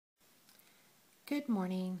Good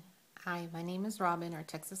morning. Hi, my name is Robin, or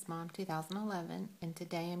Texas Mom 2011, and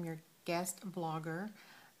today I'm your guest vlogger.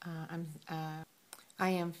 I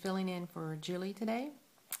am filling in for Julie today.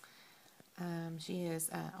 She is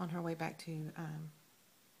on her way back to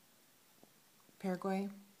Paraguay.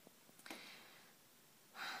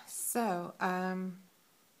 So, let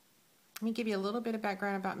me give you a little bit of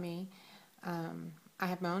background about me. I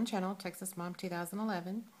have my own channel, Texas Mom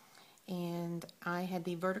 2011. And I had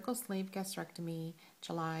the vertical sleeve gastrectomy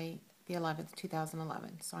July the 11th,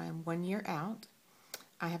 2011. So I am 1 year out.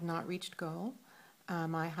 I have not reached goal.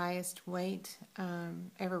 My highest weight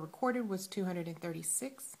ever recorded was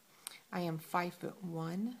 236. I am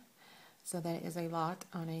 5'1", so that is a lot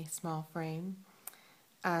on a small frame.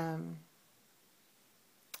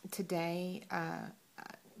 Today,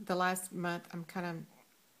 the last month, I'm kind of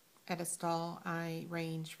at a stall. I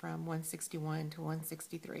range from 161 to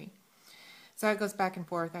 163. So it goes back and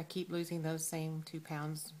forth. I keep losing those same 2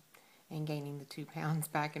 pounds and gaining the 2 pounds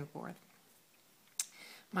back and forth.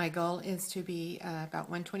 My goal is to be about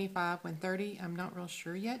 125, 130. I'm not real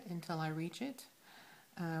sure yet until I reach it,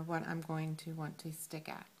 what I'm going to want to stick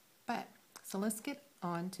at. So let's get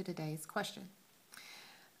on to today's question.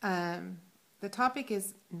 The topic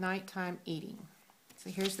is nighttime eating.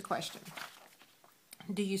 So here's the question.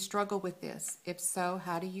 Do you struggle with this? If so,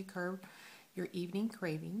 how do you curb your evening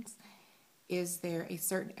cravings? Is there a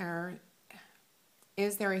certain hour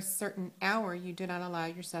you do not allow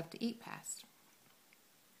yourself to eat past?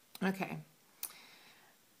 Okay.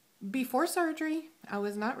 Before surgery, I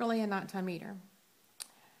was not really a nighttime eater.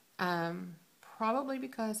 Probably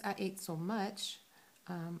because I ate so much,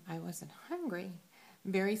 I wasn't hungry.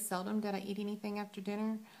 Very seldom did I eat anything after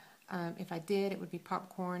dinner. If I did, it would be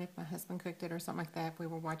popcorn if my husband cooked it or something like that if we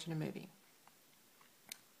were watching a movie.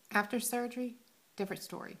 After surgery, different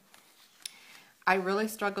story. I really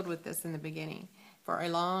struggled with this in the beginning for a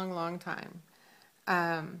long, long time.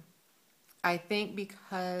 I think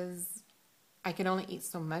because I could only eat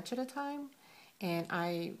so much at a time, and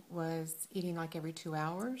I was eating like every 2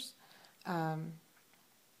 hours,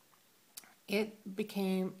 it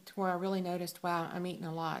became to where I really noticed, wow, I'm eating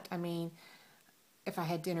a lot. I mean, if I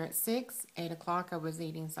had dinner at 6, 8 o'clock, I was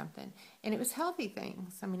eating something. And it was healthy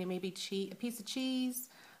things. I mean, it may be a piece of cheese,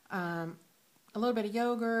 a little bit of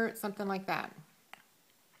yogurt, something like that.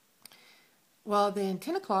 Well, then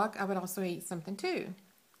 10 o'clock, I would also eat something too.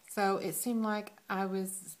 So it seemed like I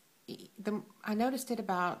noticed it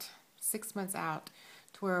about 6 months out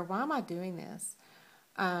to where, why am I doing this?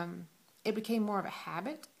 It became more of a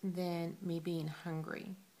habit than me being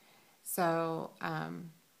hungry. So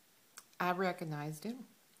I recognized it.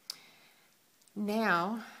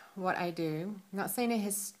 Now, what I do, not saying it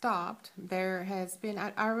has stopped, there has been,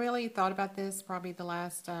 I really thought about this probably the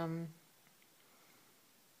last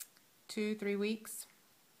 2-3 weeks,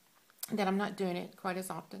 that I'm not doing it quite as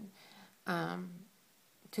often,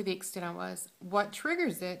 to the extent I was. What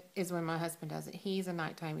triggers it is when my husband does it. He's a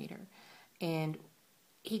nighttime eater, and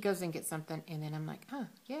he goes and gets something, and then I'm like, oh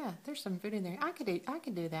yeah, there's some food in there. I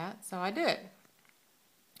could do that, so I do it.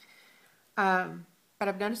 But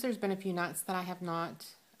I've noticed there's been a few nights that I have not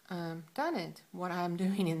done it. What I'm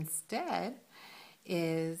doing instead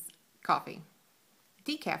is coffee,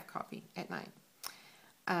 decaf coffee at night.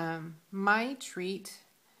 My treat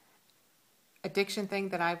addiction thing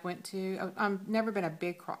that I went to, I've never been a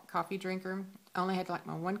big coffee drinker. I only had like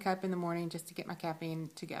my 1 cup in the morning just to get my caffeine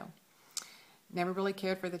to go. Never really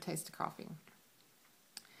cared for the taste of coffee.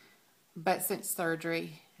 But since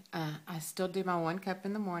surgery, I still do my 1 cup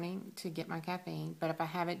in the morning to get my caffeine. But if I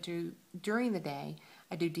have it during the day,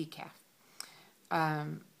 I do decaf.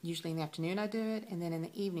 Usually in the afternoon I do it, and then in the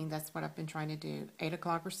evening, that's what I've been trying to do. 8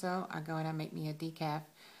 o'clock or so, I go and I make me a decaf,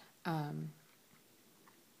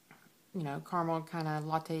 caramel kind of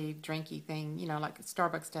latte drinky thing, like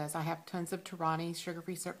Starbucks does. I have tons of Tiranis,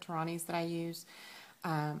 sugar-free syrup Tiranis that I use.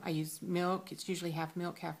 I use milk. It's usually half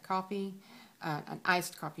milk, half coffee, an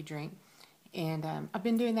iced coffee drink. And I've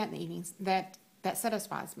been doing that in the evenings. That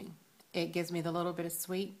satisfies me. It gives me the little bit of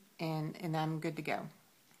sweet, and I'm good to go.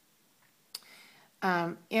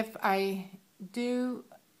 If I do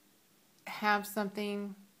have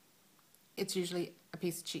something, it's usually a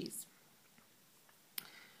piece of cheese.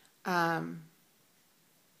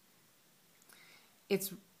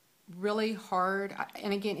 It's really hard,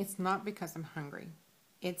 and again, it's not because I'm hungry.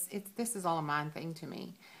 This is all a mind thing to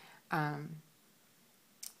me. And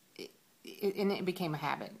it became a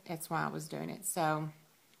habit. That's why I was doing it. So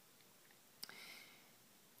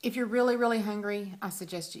if you're really, really hungry, I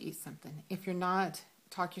suggest you eat something. If you're not,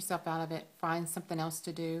 talk yourself out of it. Find something else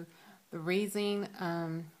to do. The reason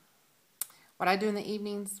what I do in the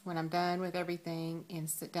evenings when I'm done with everything and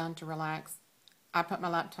sit down to relax, I put my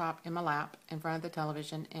laptop in my lap in front of the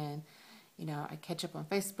television, and I catch up on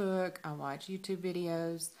Facebook. I watch YouTube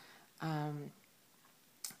videos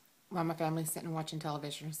while my family's sitting watching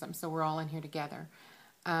television or something. So we're all in here together.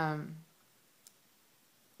 That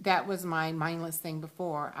was my mindless thing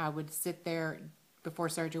before. I would sit there before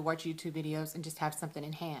surgery, watch YouTube videos, and just have something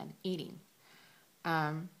in hand, eating.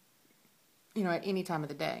 At any time of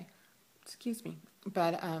the day. Excuse me.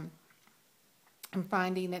 But I'm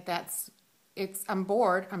finding that I'm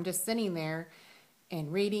bored. I'm just sitting there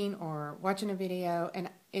and reading or watching a video,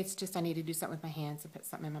 and it's just I need to do something with my hands and put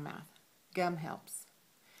something in my mouth. Gum helps.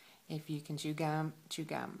 If you can chew gum, chew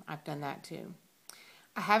gum. I've done that too.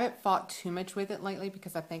 I haven't fought too much with it lately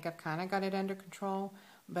because I think I've kind of got it under control.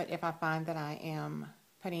 But if I find that I am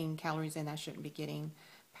putting calories in I shouldn't be getting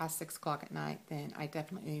past 6 o'clock at night, then I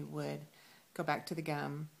definitely would go back to the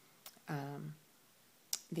gum.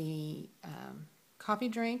 The coffee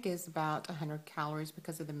drink is about 100 calories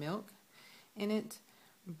because of the milk in it.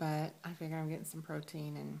 But I figure I'm getting some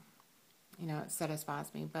protein and, it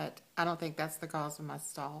satisfies me. But I don't think that's the cause of my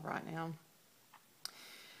stall right now.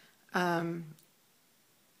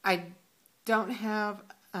 I don't have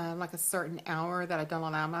like a certain hour that I don't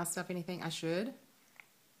allow myself anything. I should.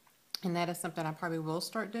 And that is something I probably will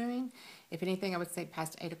start doing. If anything, I would say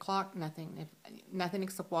past 8 o'clock, nothing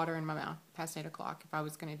except water in my mouth past 8 o'clock if I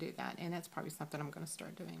was going to do that. And that's probably something I'm going to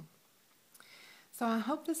start doing. So I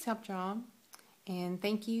hope this helped y'all. And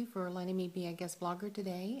thank you for letting me be a guest blogger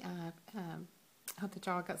today. I hope that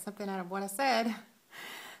y'all got something out of what I said.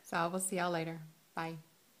 So I will see y'all later. Bye.